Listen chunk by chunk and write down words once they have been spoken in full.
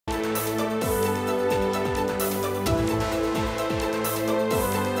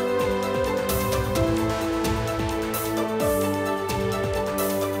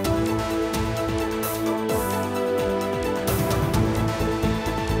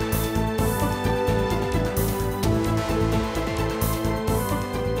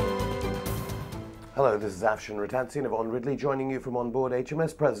Hello, this is Afshin and Yvonne Ridley joining you from on board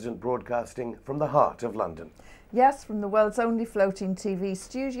HMS President, broadcasting from the heart of London. Yes, from the world's only floating TV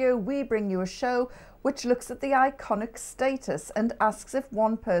studio, we bring you a show which looks at the iconic status and asks if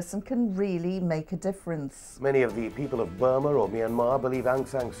one person can really make a difference. Many of the people of Burma or Myanmar believe Aung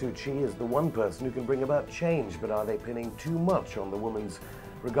San Suu Kyi is the one person who can bring about change, but are they pinning too much on the woman's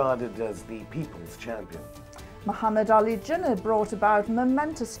regarded as the people's champion? Muhammad Ali Jinnah brought about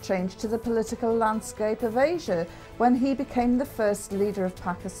momentous change to the political landscape of Asia when he became the first leader of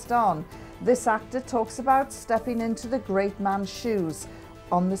Pakistan. This actor talks about stepping into the great man's shoes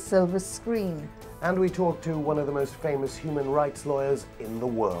on the silver screen. And we talk to one of the most famous human rights lawyers in the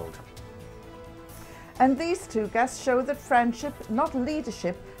world. And these two guests show that friendship, not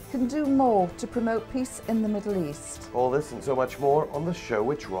leadership, can do more to promote peace in the Middle East. All this and so much more on the show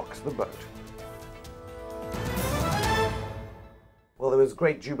which rocks the boat. Well, there was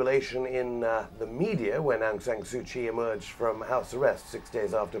great jubilation in the media when Aung San Suu Kyi emerged from house arrest 6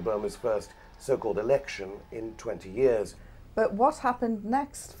 days after Burma's first so-called election in 20 years. But what happened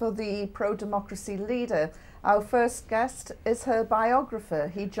next for the pro-democracy leader? Our first guest is her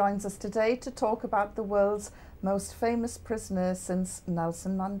biographer. He joins us today to talk about the world's most famous prisoner since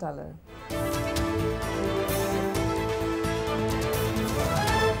Nelson Mandela.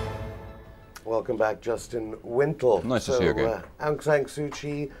 Welcome back, Justin Wintle. Nice to see you again. Aung San Suu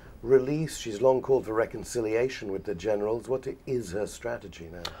Kyi released. She's long called for reconciliation with the generals. What is her strategy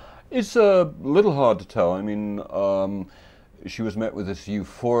now? It's a little hard to tell. I mean, she was met with this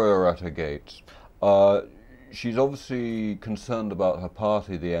euphoria at her gate. She's obviously concerned about her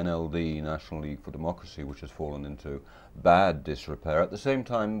party, the NLD, National League for Democracy, which has fallen into bad disrepair. At the same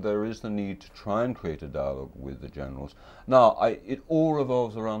time, there is the need to try and create a dialogue with the generals. Now, it all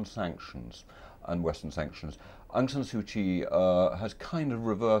revolves around sanctions and Western sanctions. Aung San Suu Kyi has kind of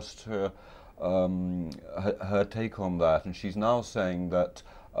reversed her take on that, and she's now saying that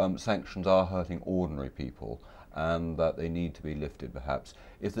sanctions are hurting ordinary people and that they need to be lifted, perhaps.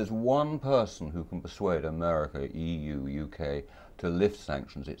 If there's one person who can persuade America, EU, UK to lift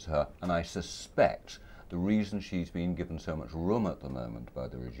sanctions, it's her. And I suspect the reason she's been given so much room at the moment by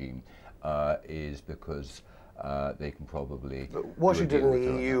the regime is because they can probably... But Washington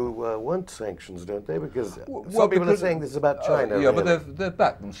and the EU want sanctions, don't they? Because some people are saying this is about China. Yeah, really. but they've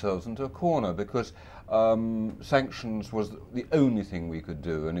backed themselves into a corner because sanctions was the only thing we could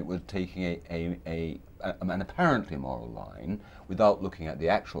do, and it was taking an apparently moral line without looking at the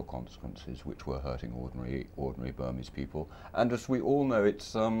actual consequences, which were hurting ordinary Burmese people. And as we all know,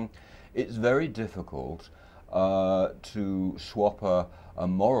 it's very difficult to swap a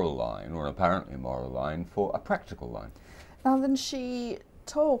moral line, or an apparently moral line, for a practical line. Now then, she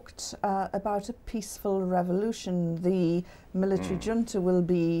talked about a peaceful revolution. The military junta will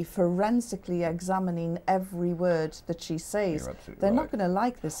be forensically examining every word that she says. They're not going to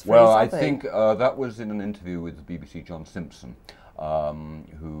like this phrase, well, are I they? think that was in an interview with the BBC John Simpson,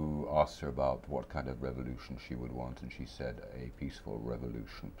 who asked her about what kind of revolution she would want, and she said a peaceful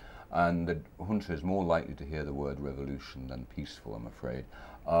revolution. And the junta is more likely to hear the word revolution than peaceful, I'm afraid.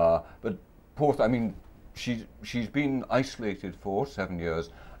 But I mean, she's been isolated for 7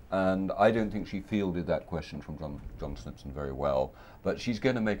 years, and I don't think she fielded that question from John Simpson very well. But she's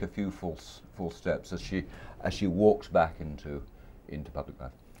going to make a few false steps as she walks back into public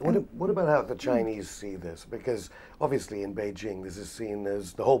life. What about how the Chinese see this? Because obviously in Beijing this is seen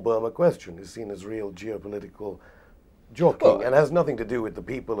as, the whole Burma question is seen as real geopolitical joking, and has nothing to do with the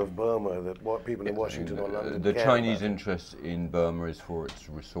people of Burma, that what people in Washington or London The care Chinese about. interest in Burma is for its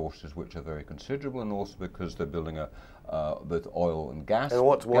resources, which are very considerable, and also because they're building both oil and gas. And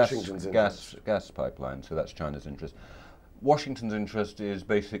what's Washington's interest? Gas pipeline, so that's China's interest. Washington's interest is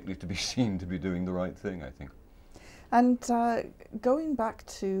basically to be seen to be doing the right thing, I think. And going back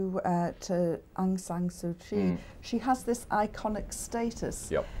to Aung San Suu Kyi, she has this iconic status.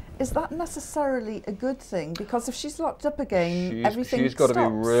 Yep. Is that necessarily a good thing? Because if she's locked up again, everything She's got stops. to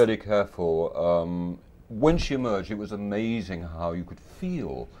be really careful. When she emerged, it was amazing how you could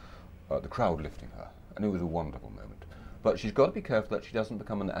feel the crowd lifting her, and it was a wonderful moment. But she's got to be careful that she doesn't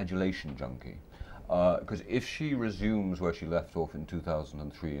become an adulation junkie. Because if she resumes where she left off in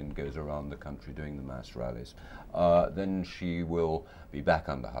 2003 and goes around the country doing the mass rallies, then she will be back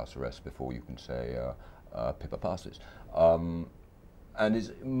under house arrest before you can say Pippa passes. And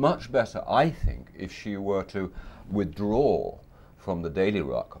it's much better, I think, if she were to withdraw from the daily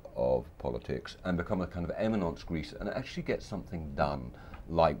ruck of politics and become a kind of eminence greaser and actually get something done,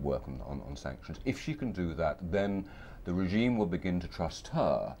 like work on sanctions. If she can do that, then the regime will begin to trust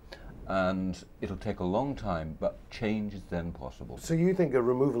her, and it'll take a long time, but change is then possible. So you think a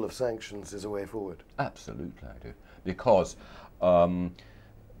removal of sanctions is a way forward? Absolutely, I do, because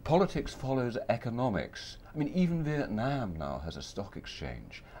politics follows economics. I mean, even Vietnam now has a stock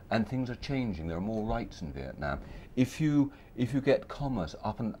exchange, and things are changing. There are more rights in Vietnam. If you get commerce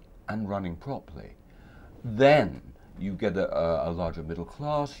up and running properly, then you get a larger middle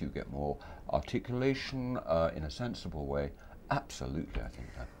class, you get more articulation in a sensible way. Absolutely, I think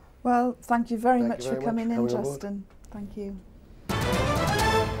that. Well, thank you very much you very for coming much in, for coming on board. Justin. Thank you.